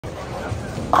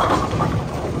Circle?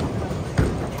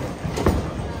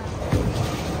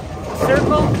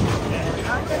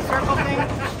 Circle thing?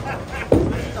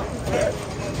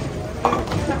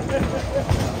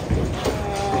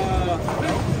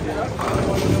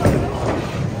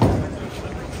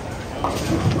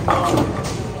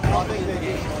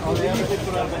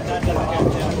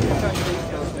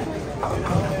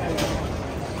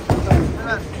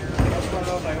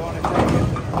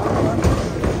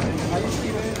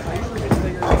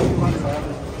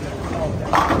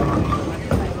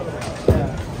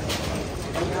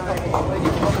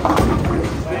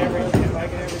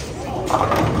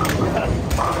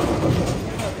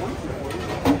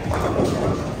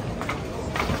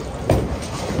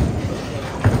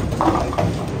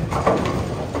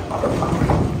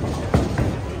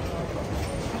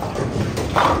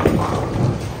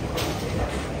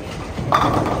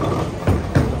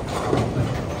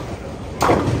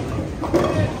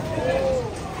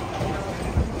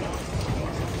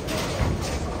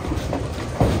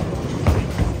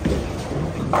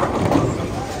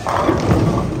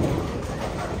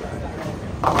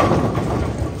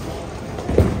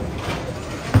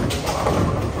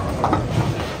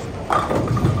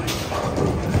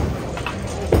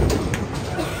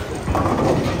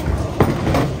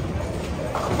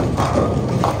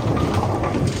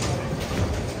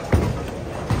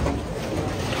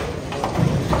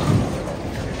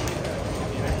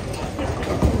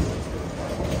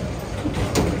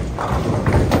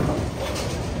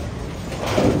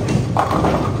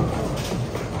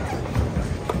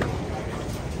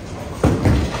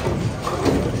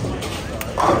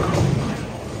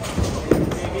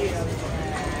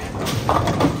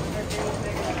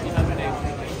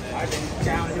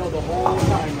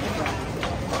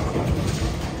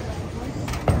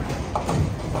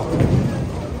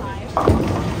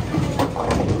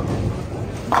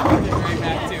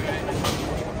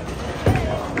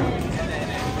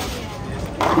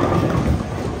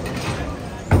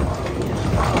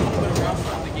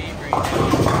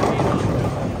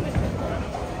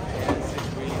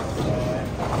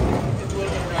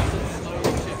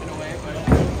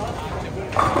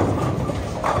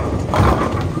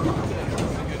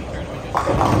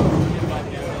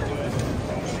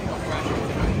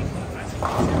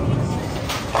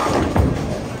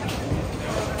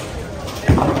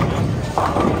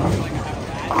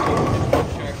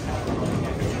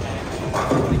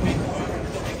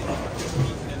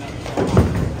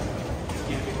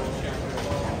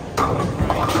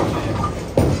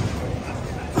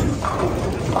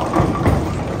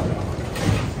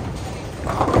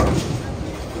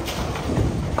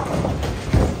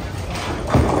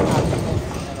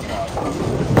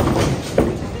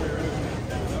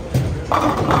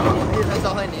 That's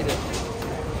all I needed.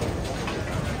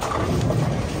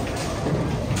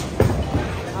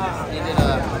 Needed a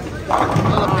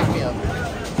little pick me up.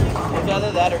 It's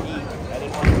either that or eat. I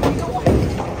didn't want to I don't want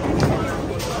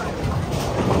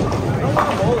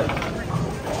to bowl it.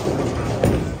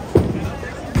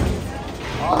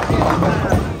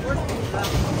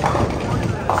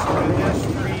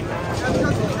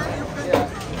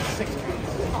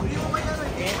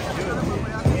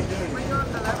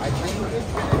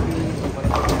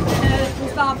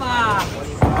 Mustafa!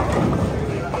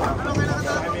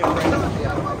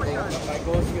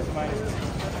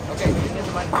 Okay,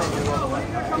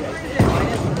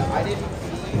 I didn't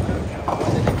see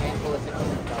whether the handful of things.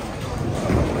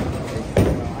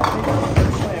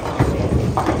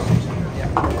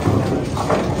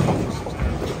 Yeah.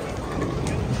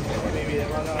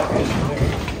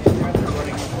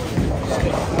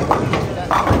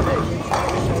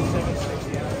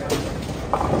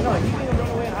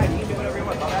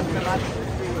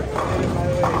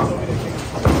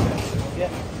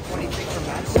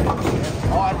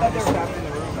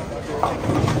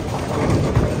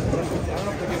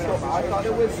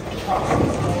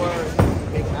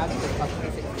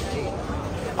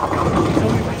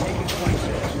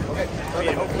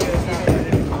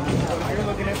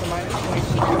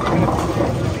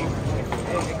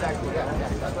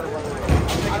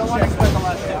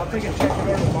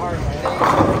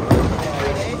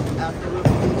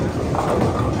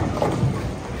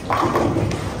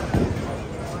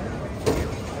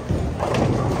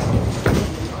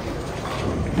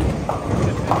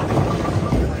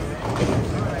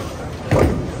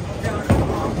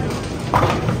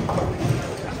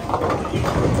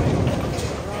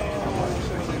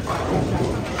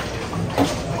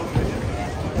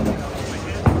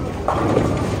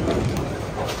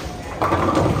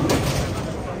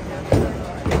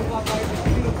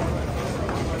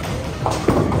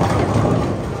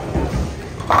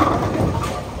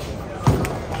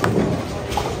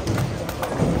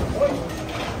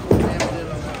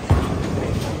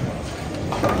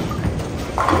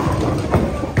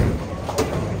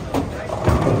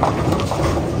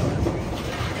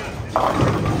 So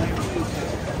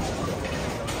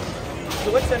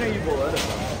what center are you below them?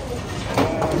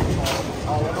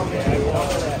 All of them. Yeah,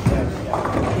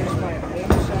 Here's my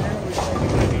home center, which is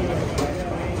going to be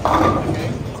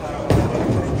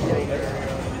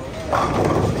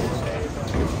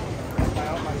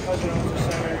my cousin owns a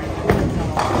center.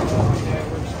 My dad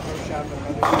works in a shop and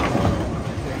another.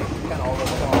 kind of all over the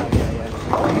phone. Yeah.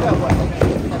 You got what?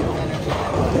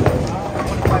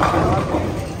 Like 25 miles?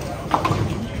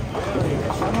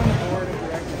 I'm on the board of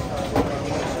directors of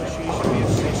the association. We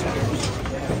have 6 centers.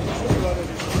 There's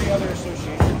 3 other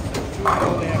associations. 2 of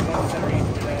them, they have one center each,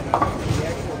 and then the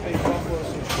actual big Buffalo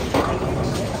Association.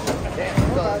 Damn,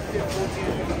 so that's pretty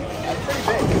big. That's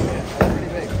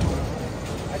pretty big.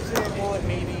 I'd say a bullet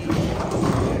maybe 8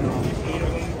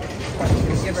 of them.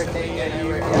 Give or take, yeah.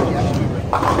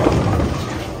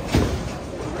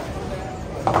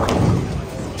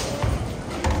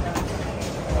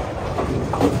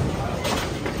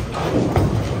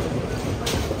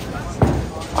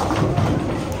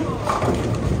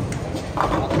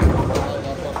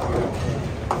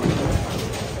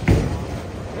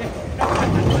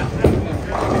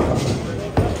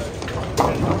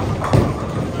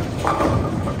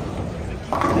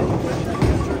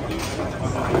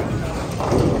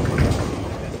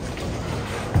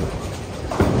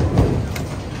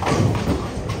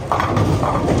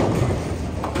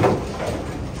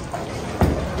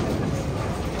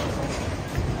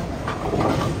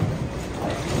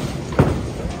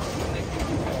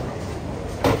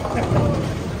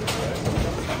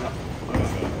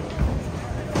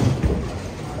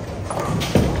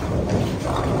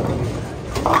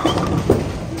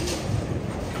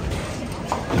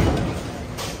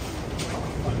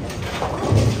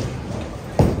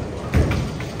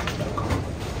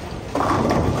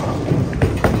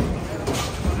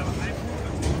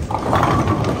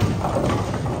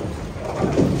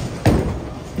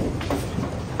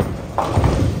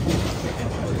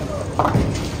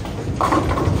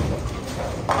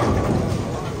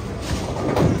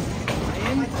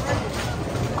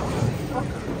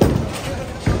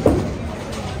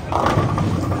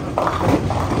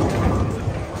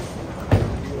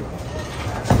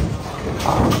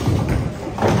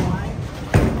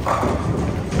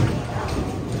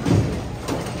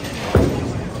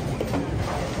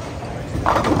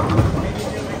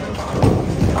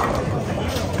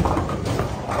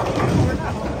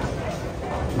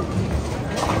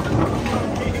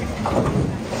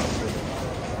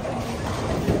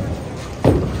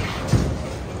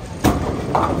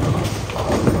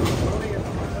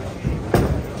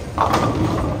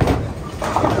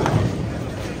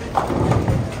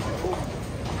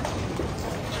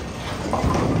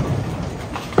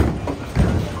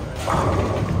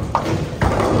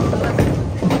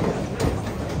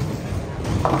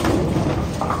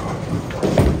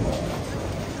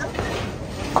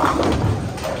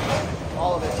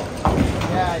 All of it.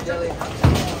 Yeah, Dilly.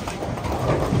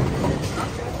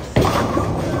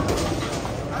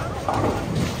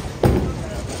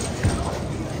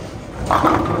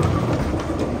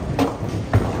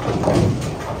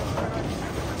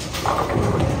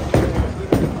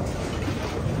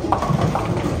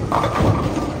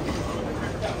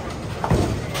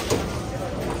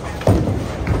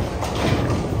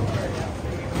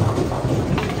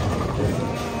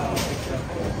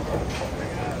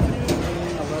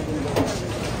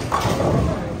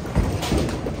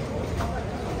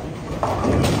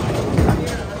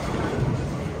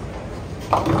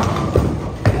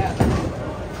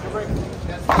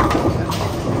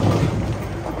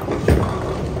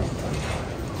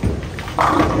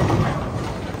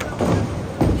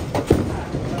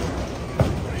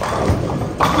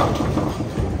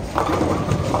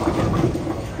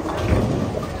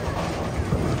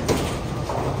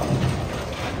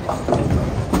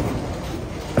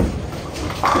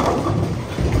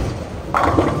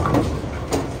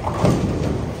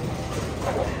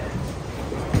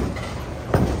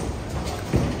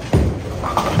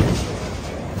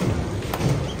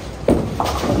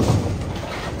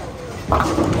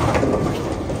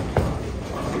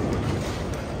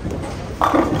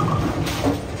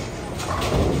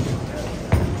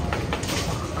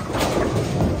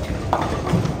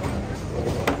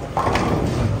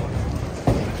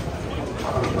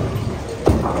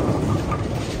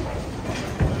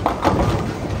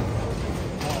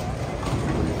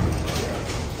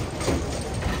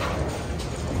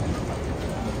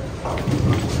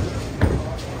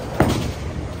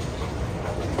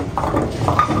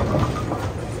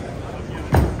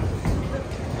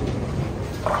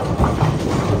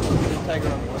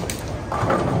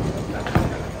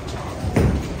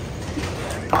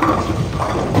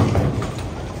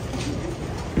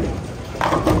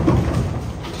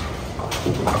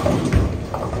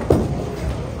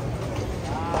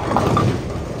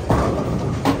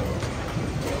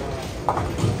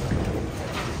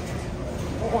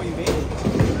 Oh, you made it.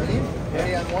 Ready?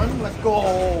 Ready on one? Let's go.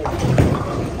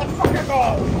 Let's fucking go.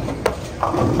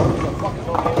 Fucking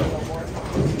go get it no more.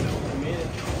 You made it.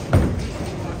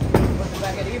 Push it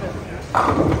back at even.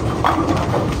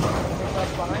 Think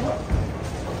that's fine?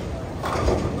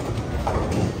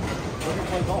 Where do you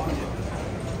play golf?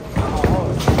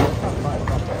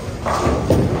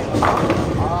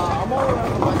 I'm all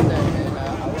around the West End, man.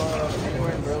 I love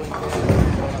anywhere in Burlington.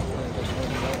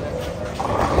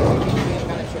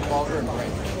 Kind of Trafalgar and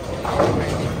Brighton.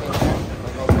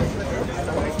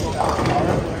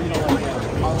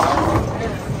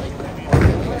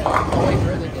 Away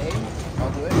for the day,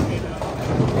 I'll do it.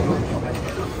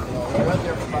 I was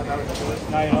there for 5 hours to do it.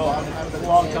 Now you know. It's a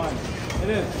long time. It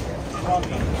is. It's a long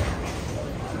time.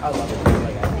 I love it.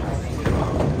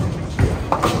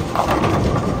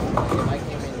 I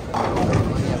came in with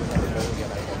money I would never go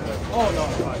again. Oh, no.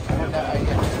 Fine.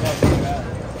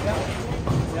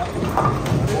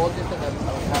 Well, just that I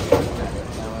was happy with that.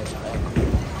 Now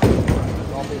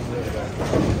it's all been really good.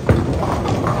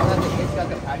 Now that the kids got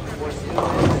the passion for it too,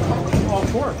 Oh, of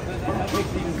course. That makes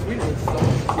it even sweeter. it's so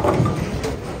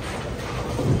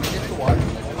just the water.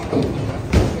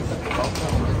 It's a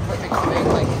perfect space.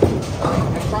 Like,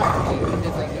 I tried.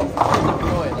 It's like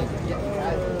enjoy. Like, get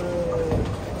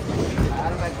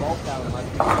out of my golf down. Like,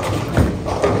 That's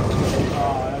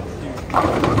cute.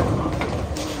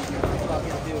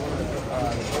 talking to one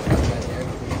of the guys there.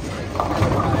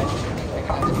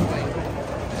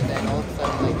 And then all of a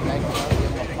sudden, like, the guy came out and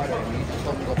gave him a putter, and he just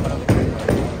told me to go putt on the green.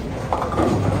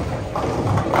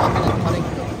 Walking and putting,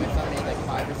 my son made like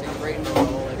 5 or 6 great in a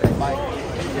row, like 5.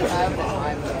 If you have the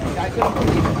time, like, I couldn't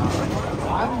believe it.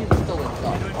 I'm still in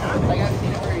shock. Like, I've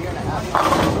seen it for a year and a half.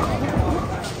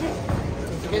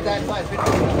 To get that size, 50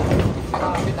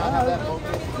 did not have that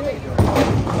focus.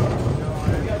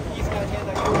 He's got a hand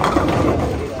like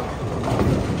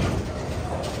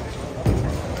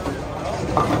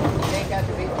Can't catch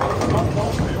a beat.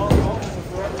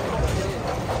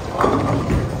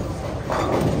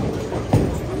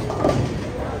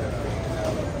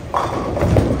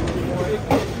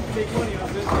 Make money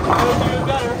off it. It'll do it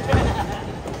better.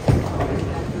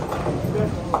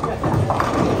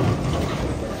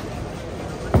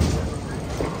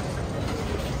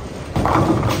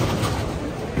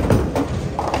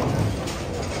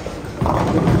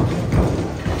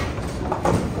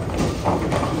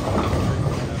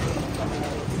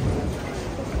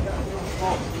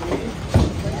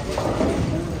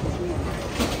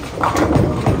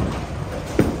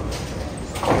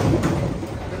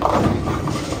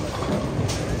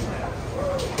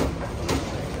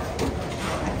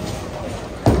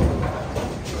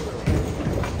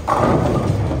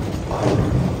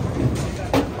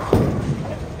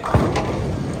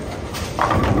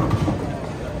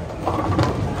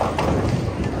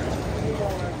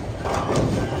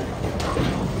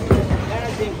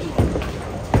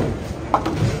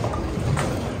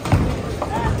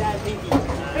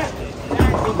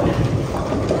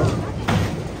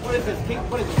 What is this?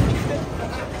 What is this? Kingston?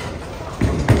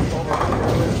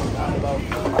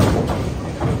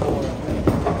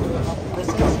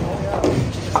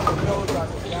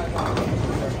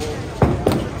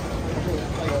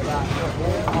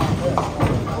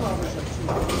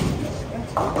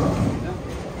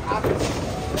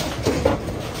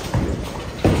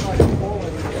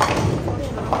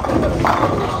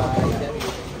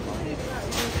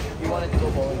 You wanted to go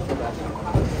bowling so bad.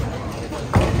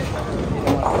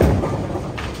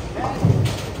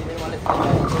 He didn't want to play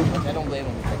that. I don't blame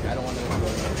him. Like, I don't want to go.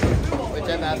 Which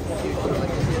I've asked him to do.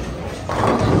 Like,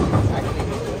 actually,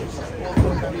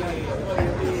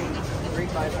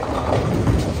 3-5.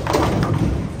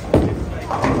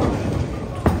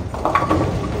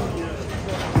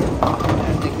 I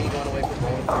think he going away for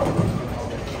bowling.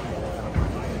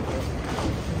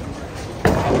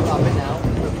 I'm stopping now.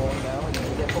 We're bowling now. And then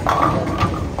we get football.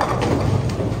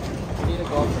 We need a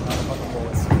golfer, not a fucking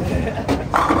bowler.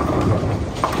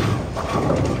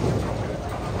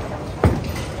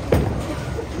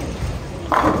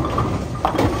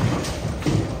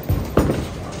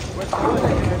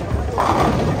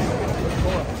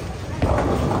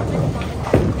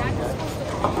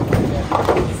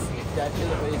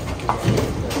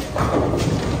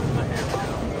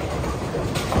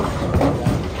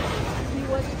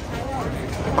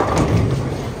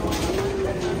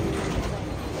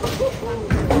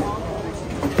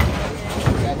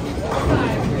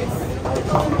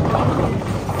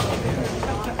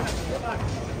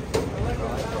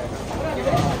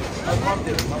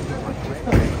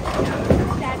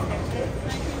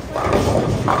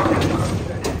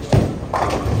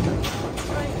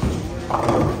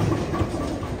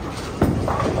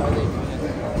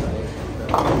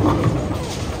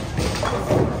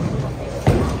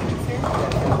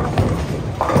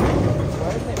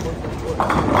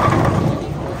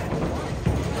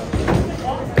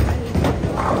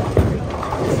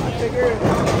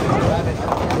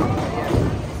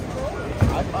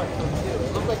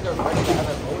 It looks like they're ready to have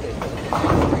it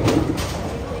loaded.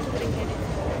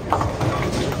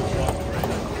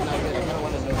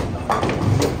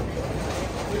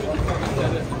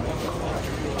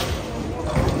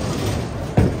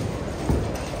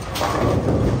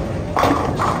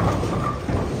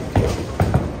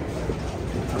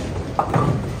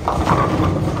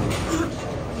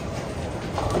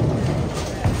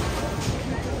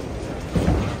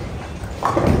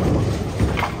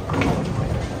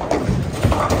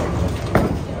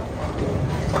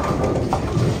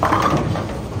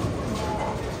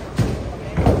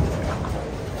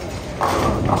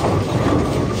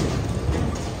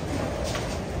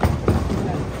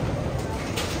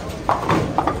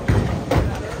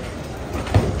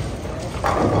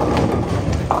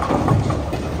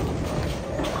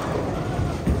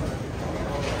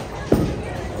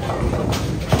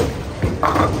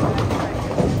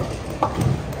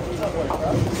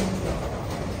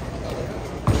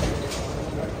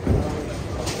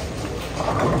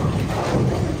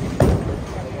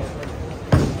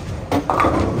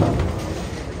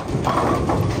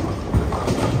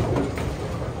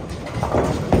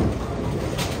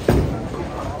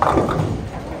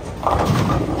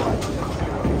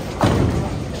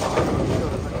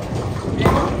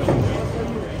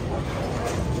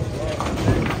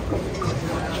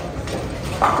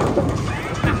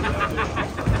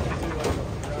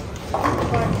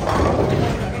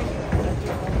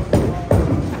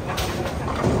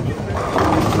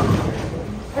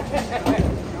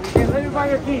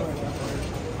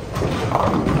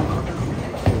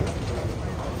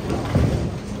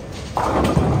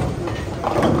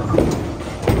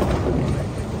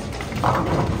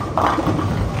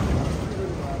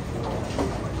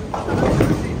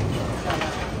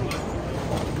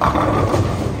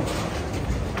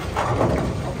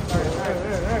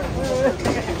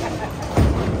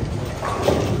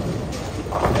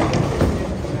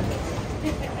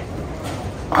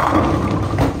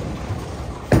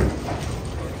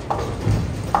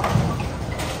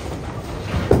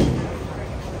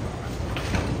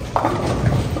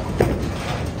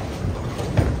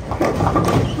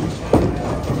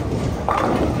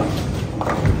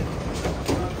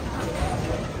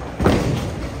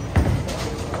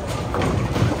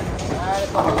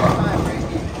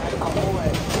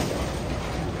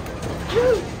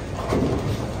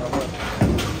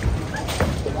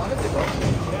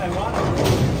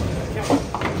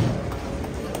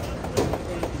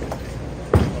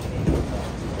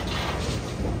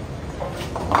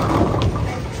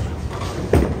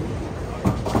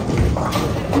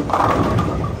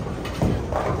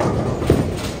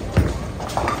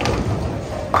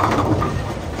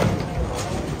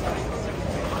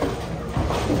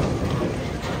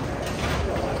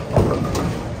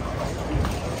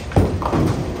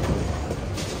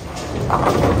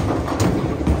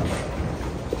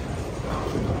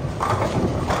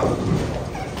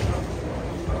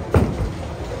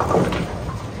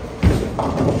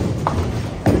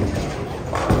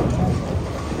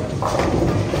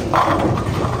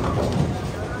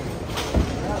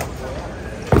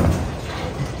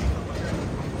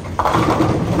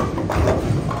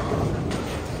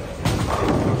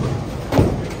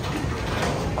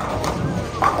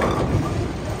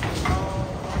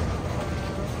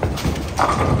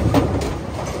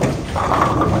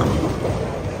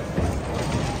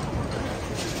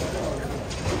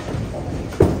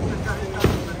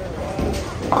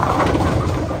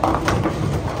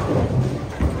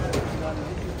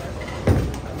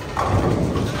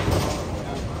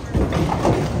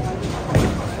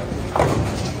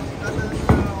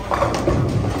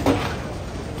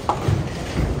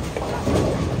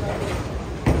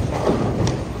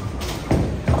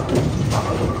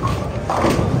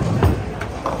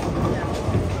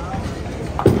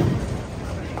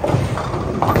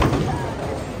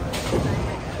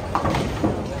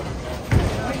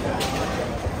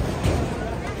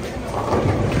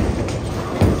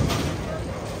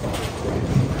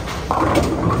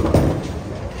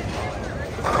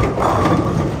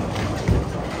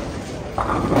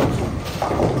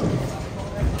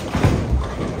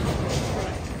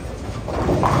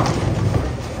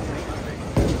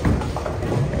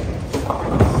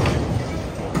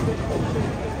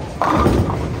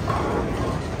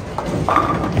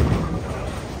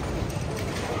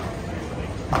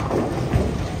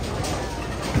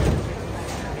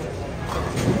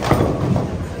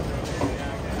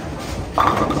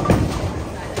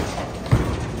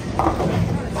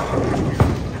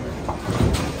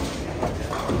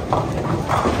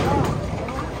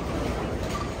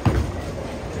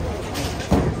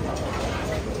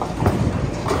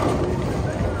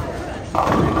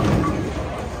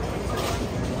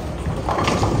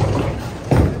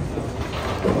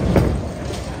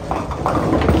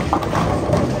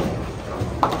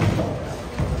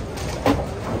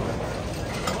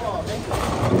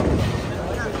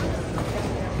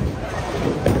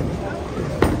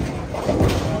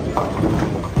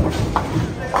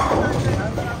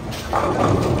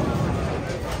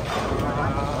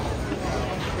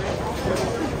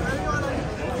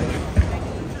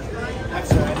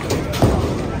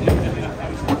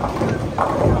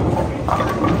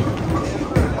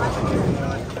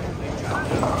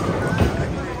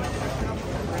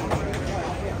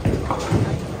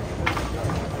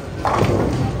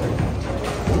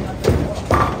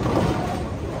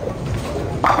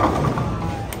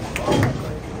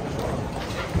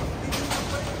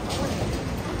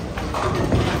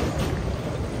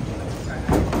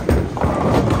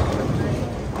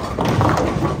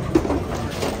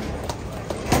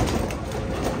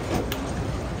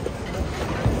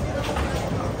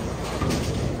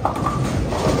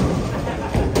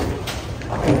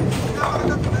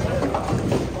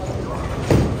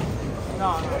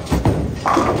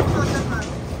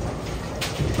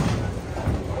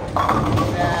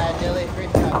 Yeah, Dilly,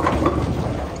 great job.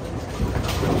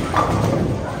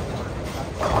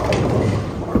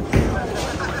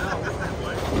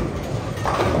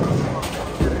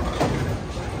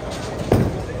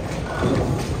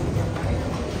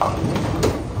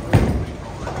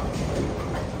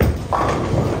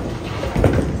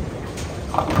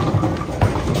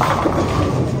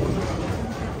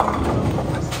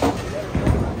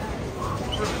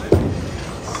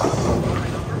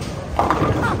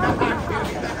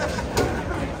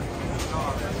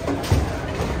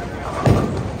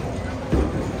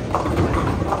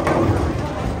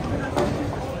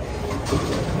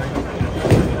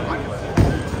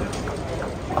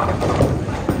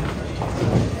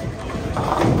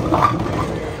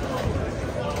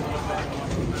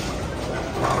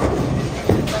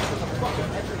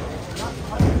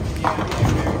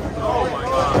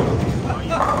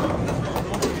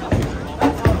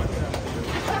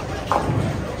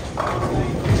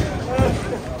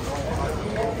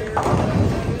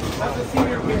 That's a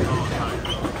senior beer.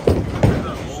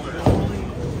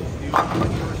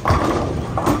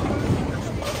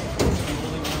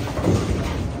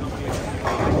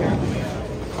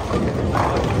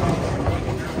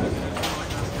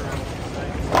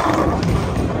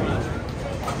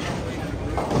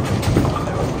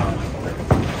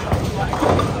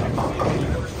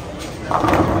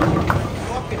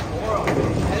 Fucking world.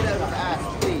 Head out of ass,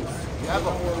 please. You have a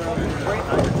great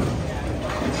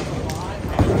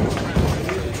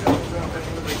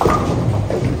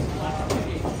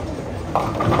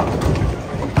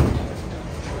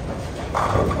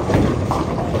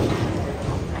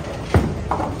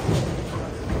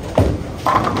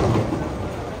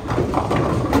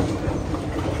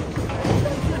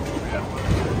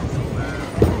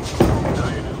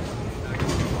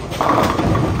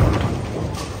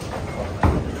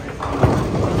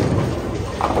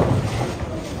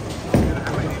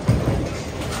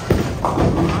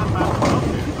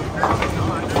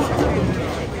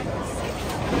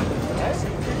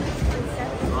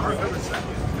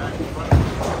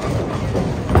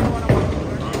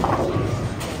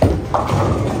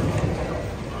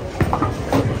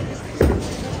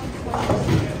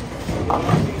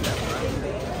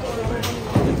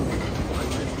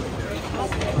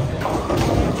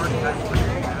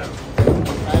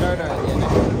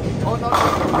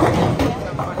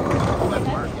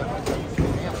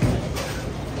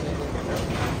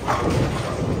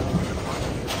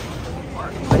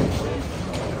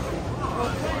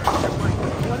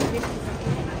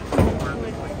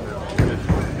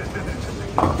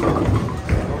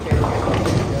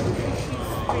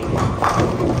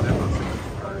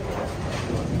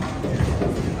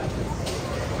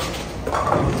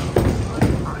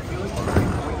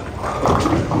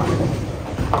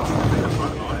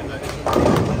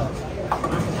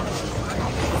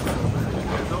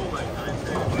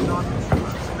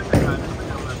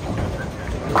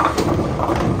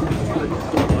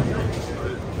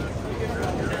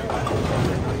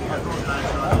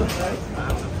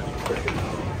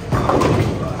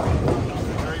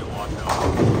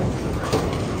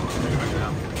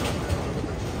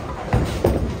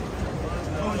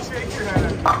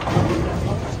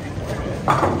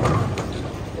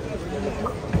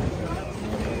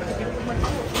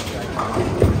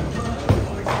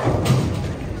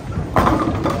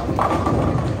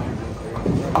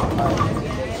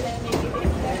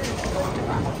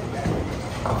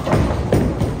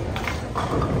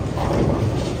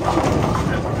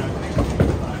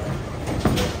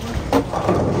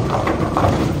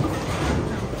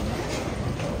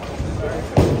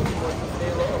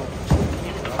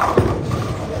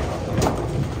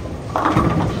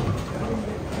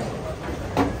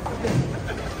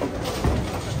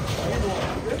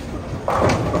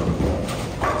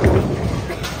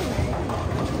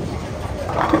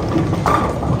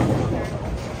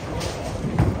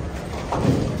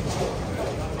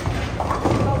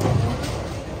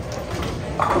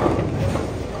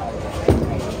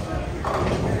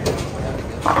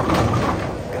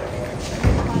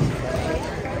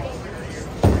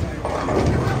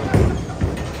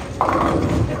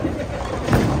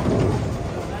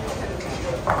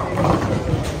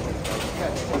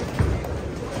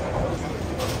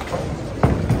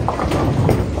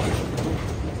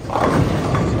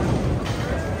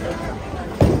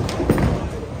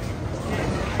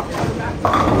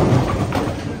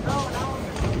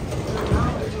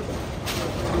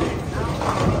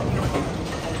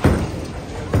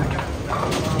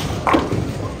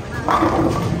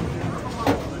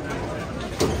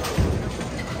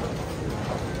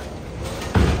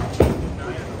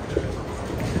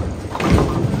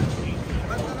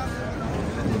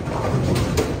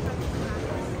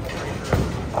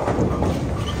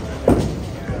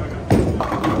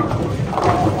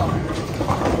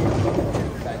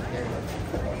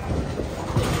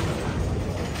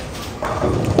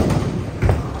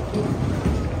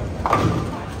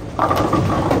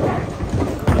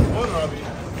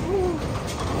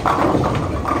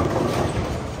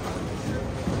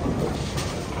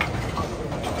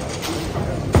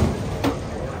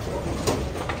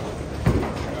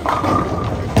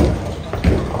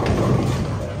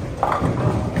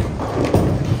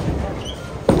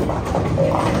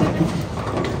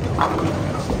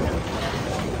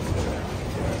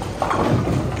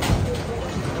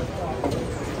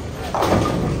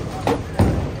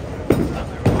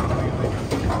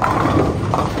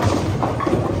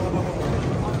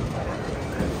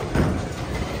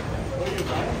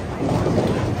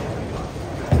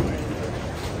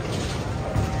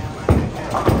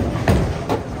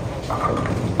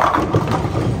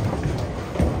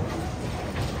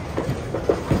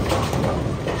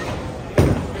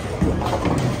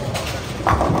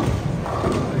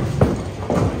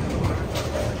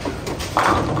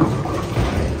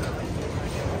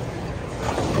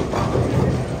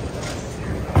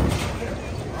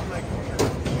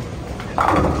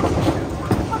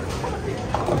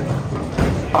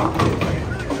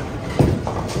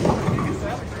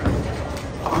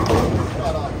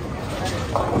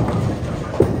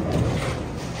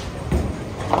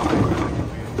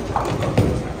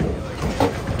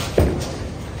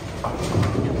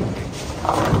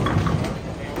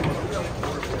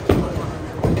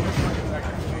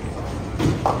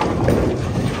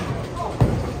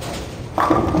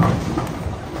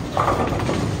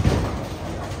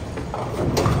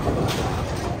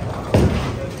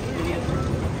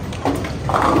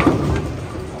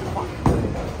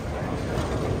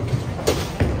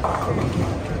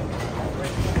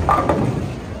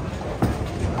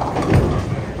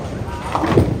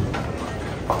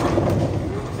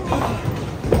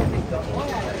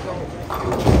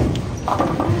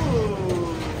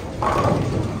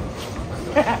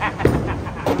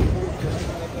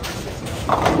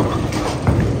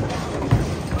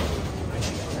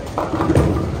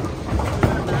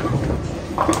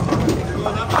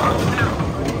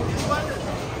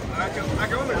I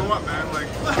can only go up, man. Like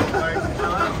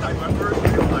my first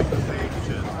day was like the same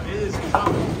shit. It is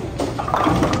tough.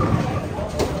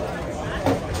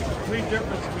 Complete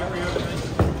difference from every other thing.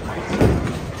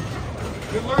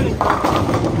 Good learning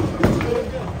curve. It's doing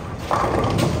good.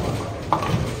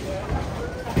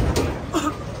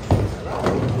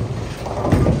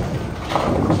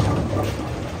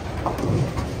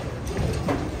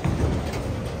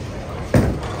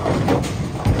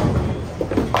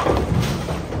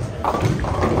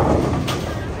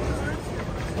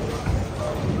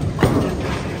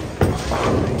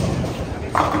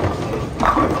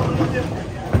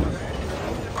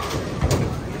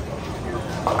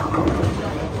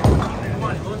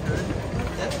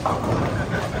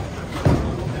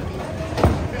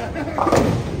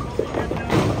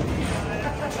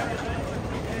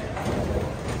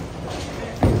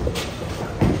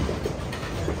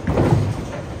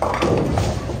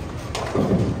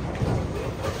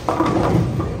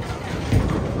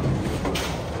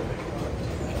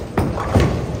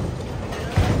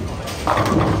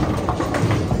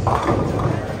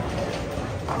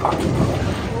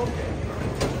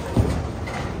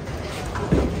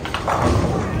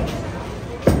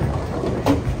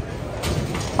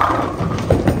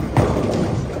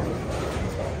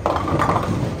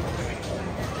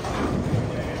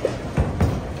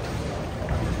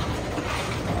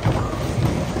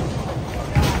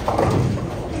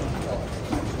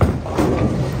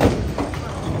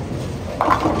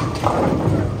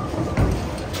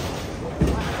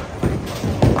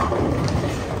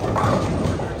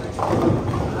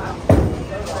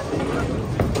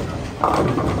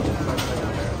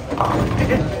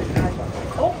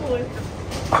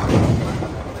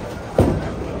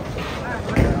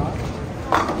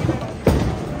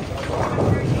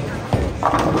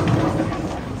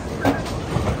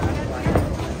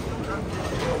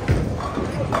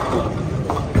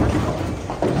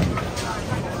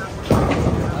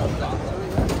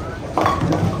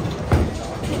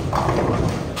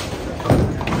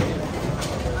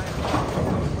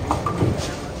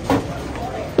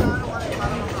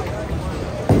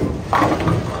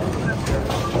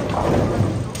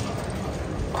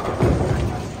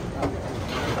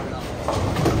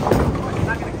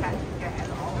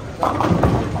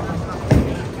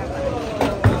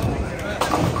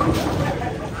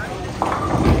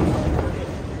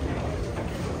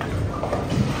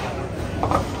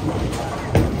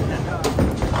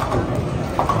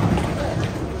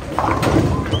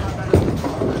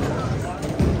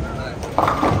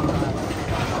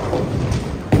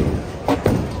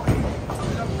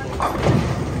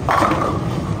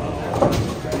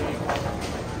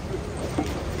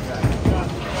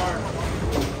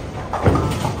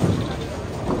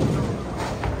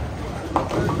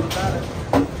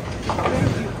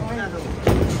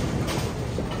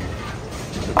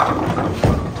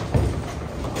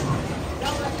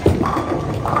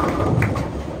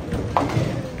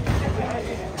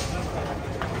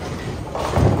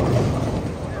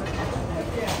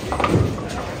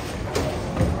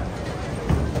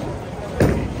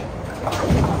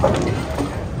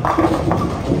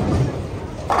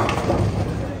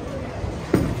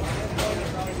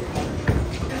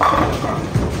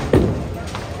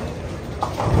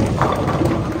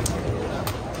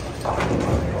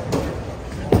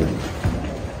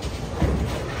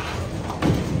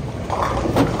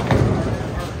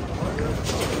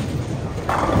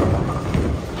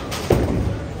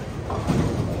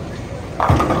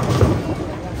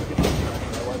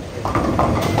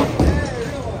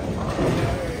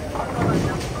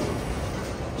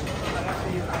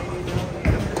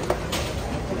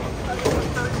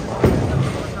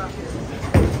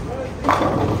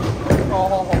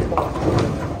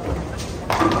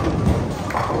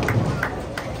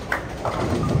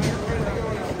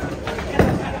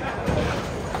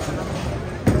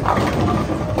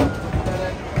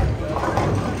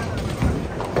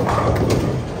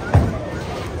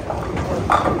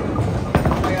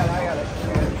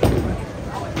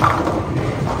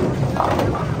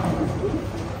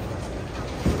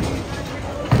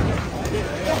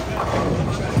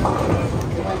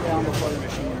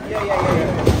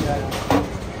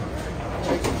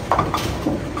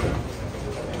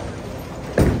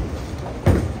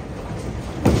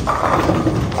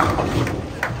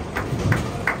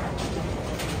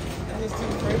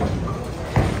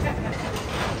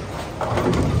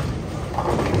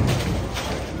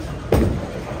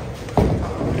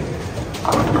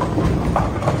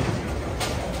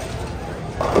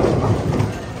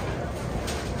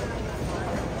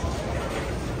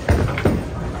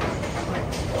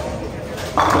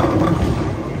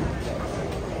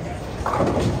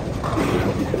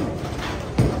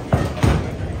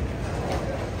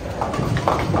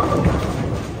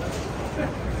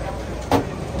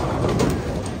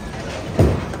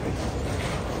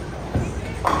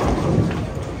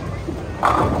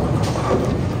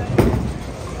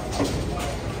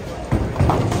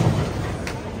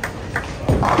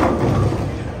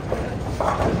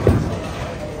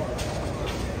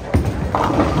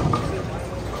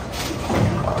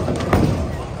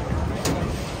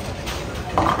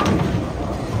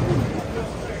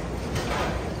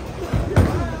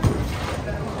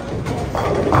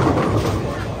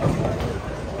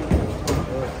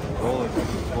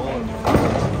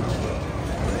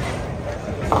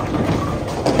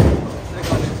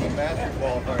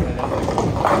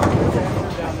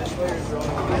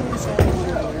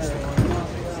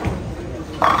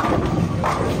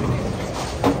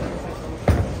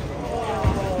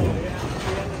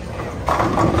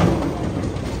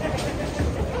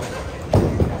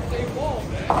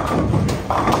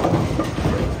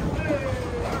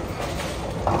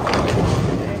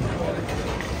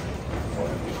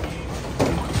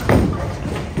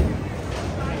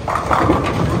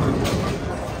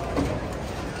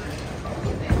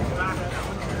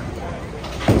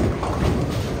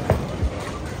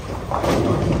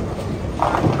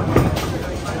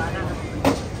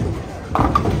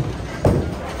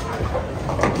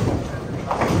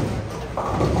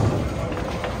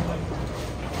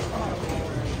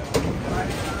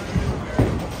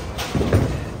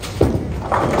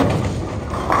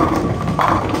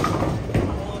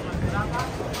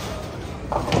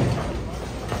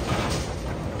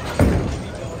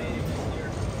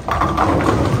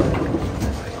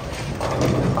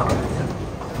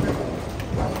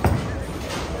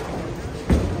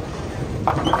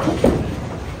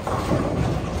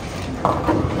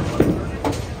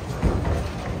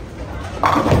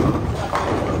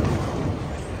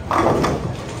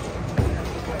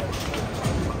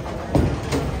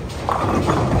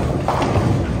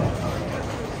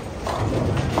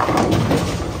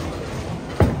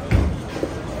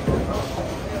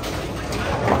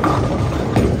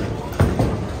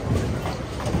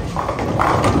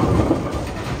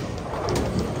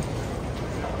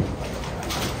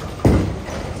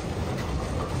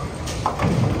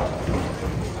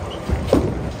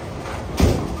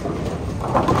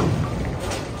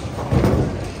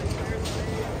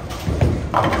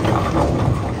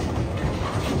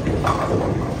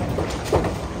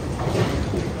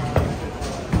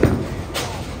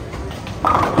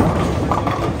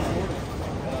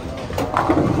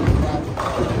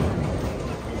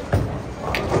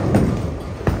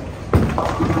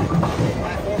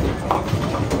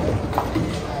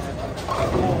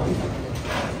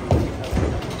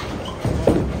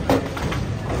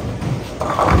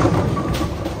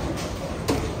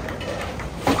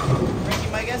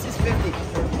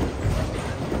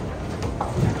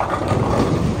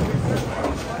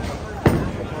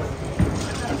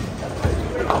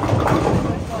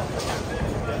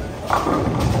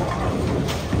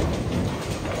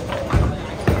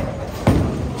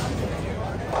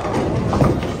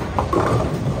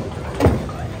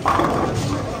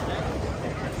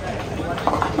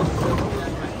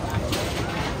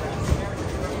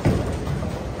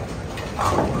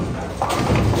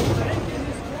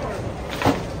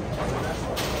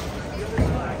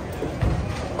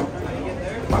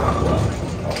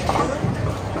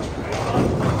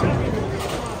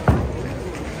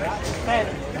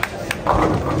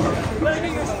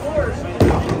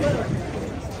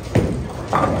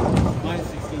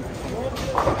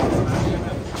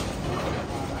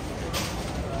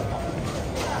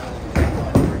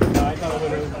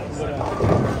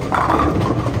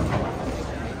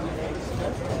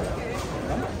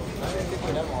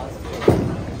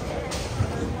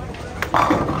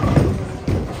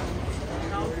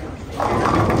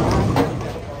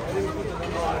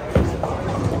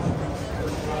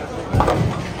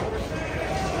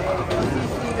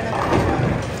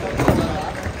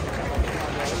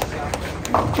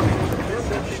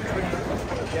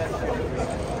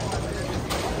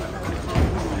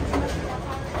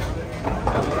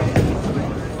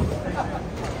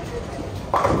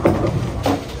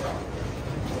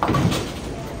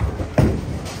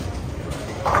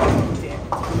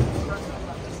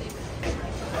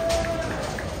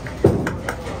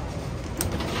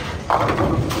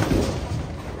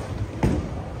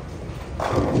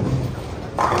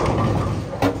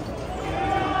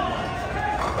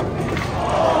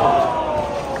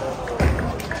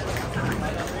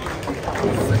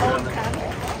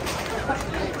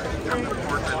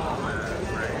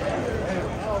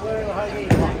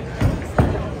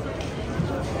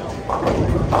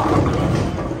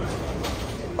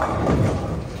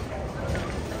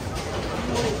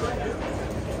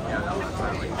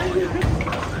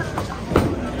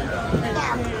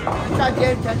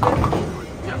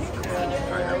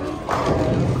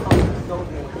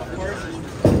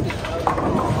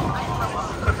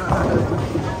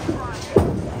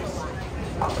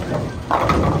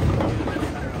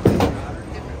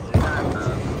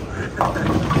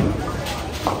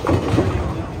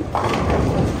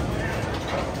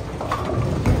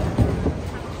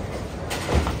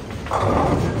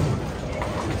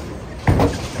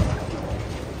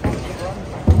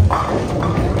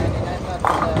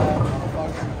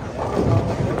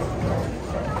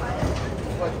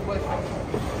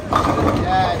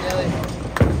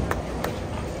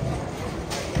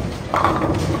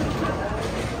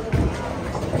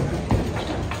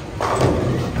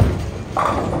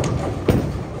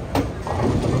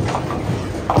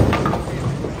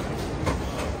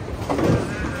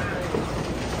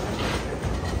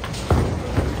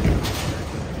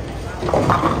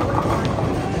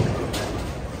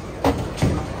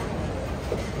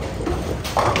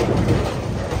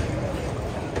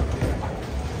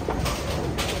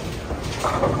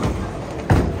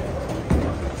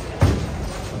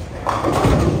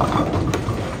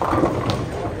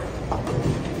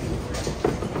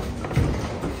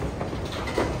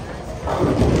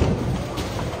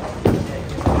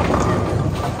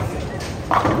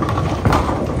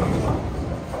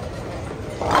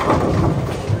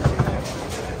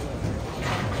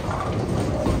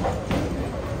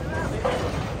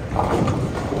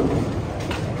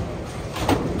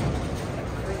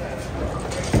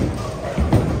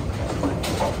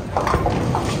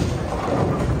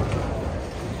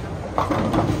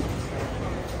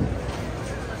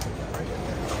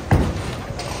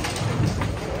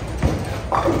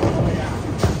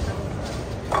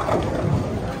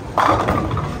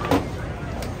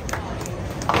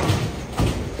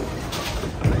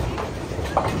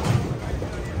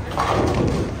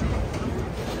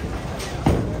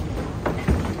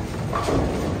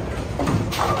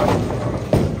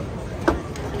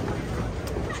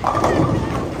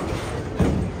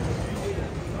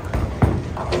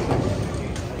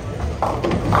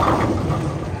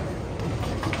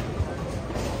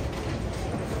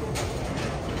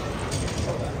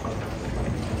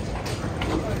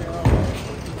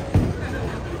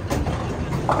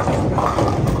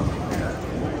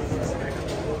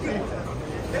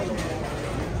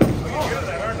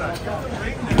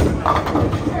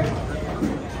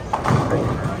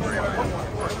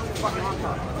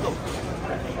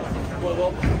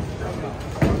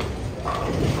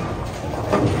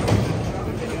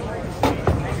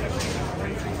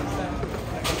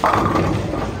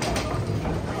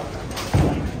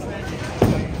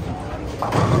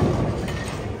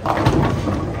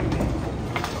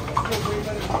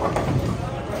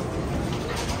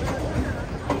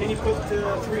 Can you put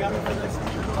 300 for this?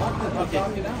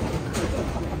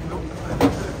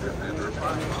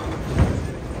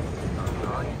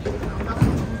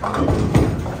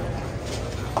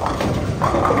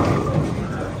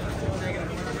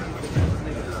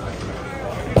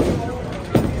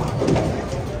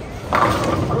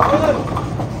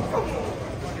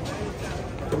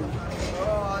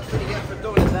 Oh, that's what you get for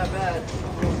doing it that bad.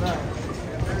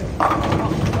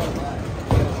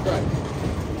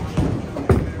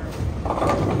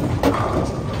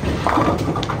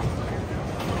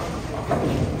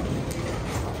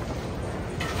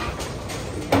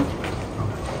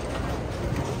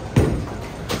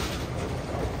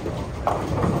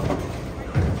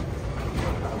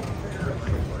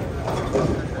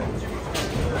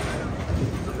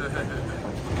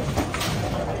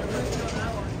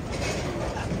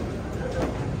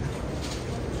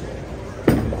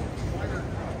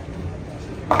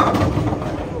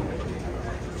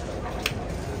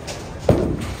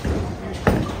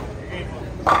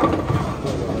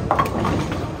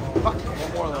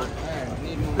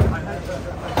 Just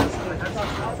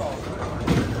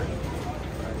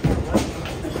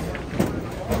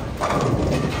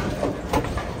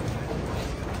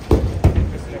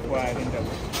an FYI, I didn't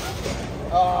double.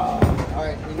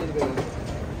 Alright, we need to go.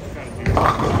 Trying to do.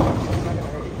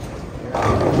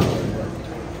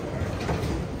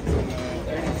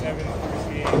 37,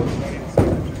 38,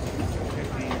 27,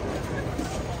 50,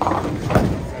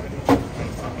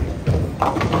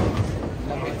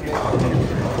 70,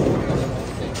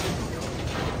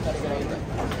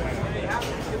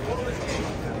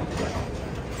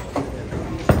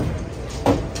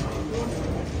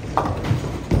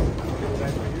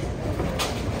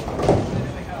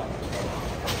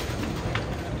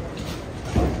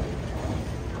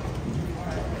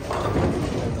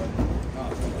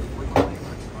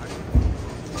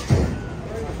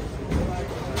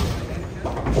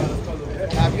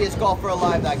 Happiest golfer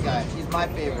alive, that guy. He's my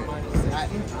favorite.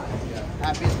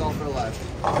 Happiest golfer alive.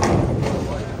 I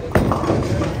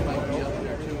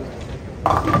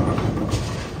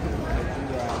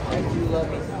do love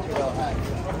me some Terrell hat.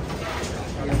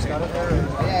 You just got it there? Or?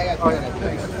 Yeah, I got it.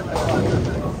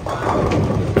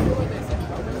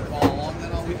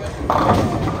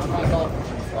 My golf is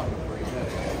fucking great.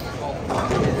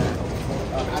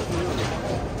 Absolutely.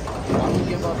 I would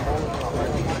give up bowling on a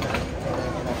heartbeat.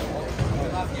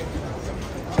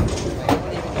 I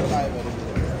wouldn't even try about it.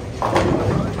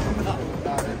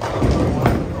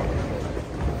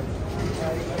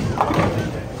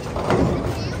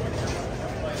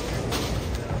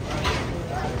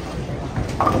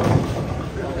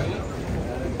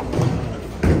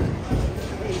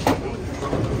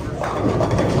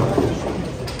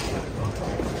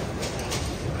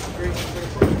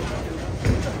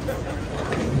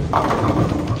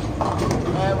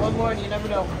 Alright, one more and you never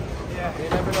know. Yeah. You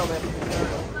never know, man.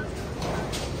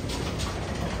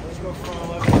 Let's go for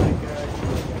 11.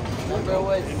 Number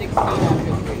was 16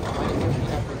 after 3. Mine is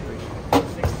 15 after 3.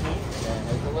 16.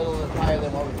 Yeah, it's a little higher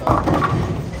than what we thought.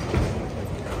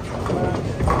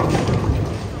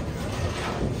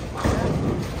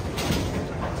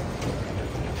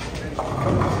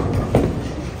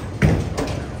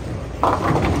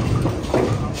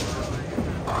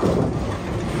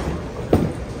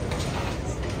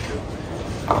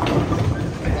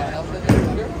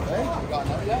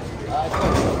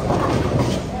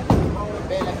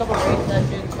 Been a couple rain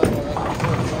sessions, but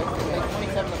like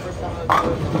 27 the first time I was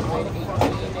doing it, played 18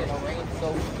 in a rain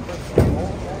soaked first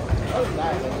hole. That was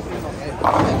nice. Like, this is okay. Like,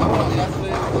 that's what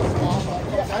it was.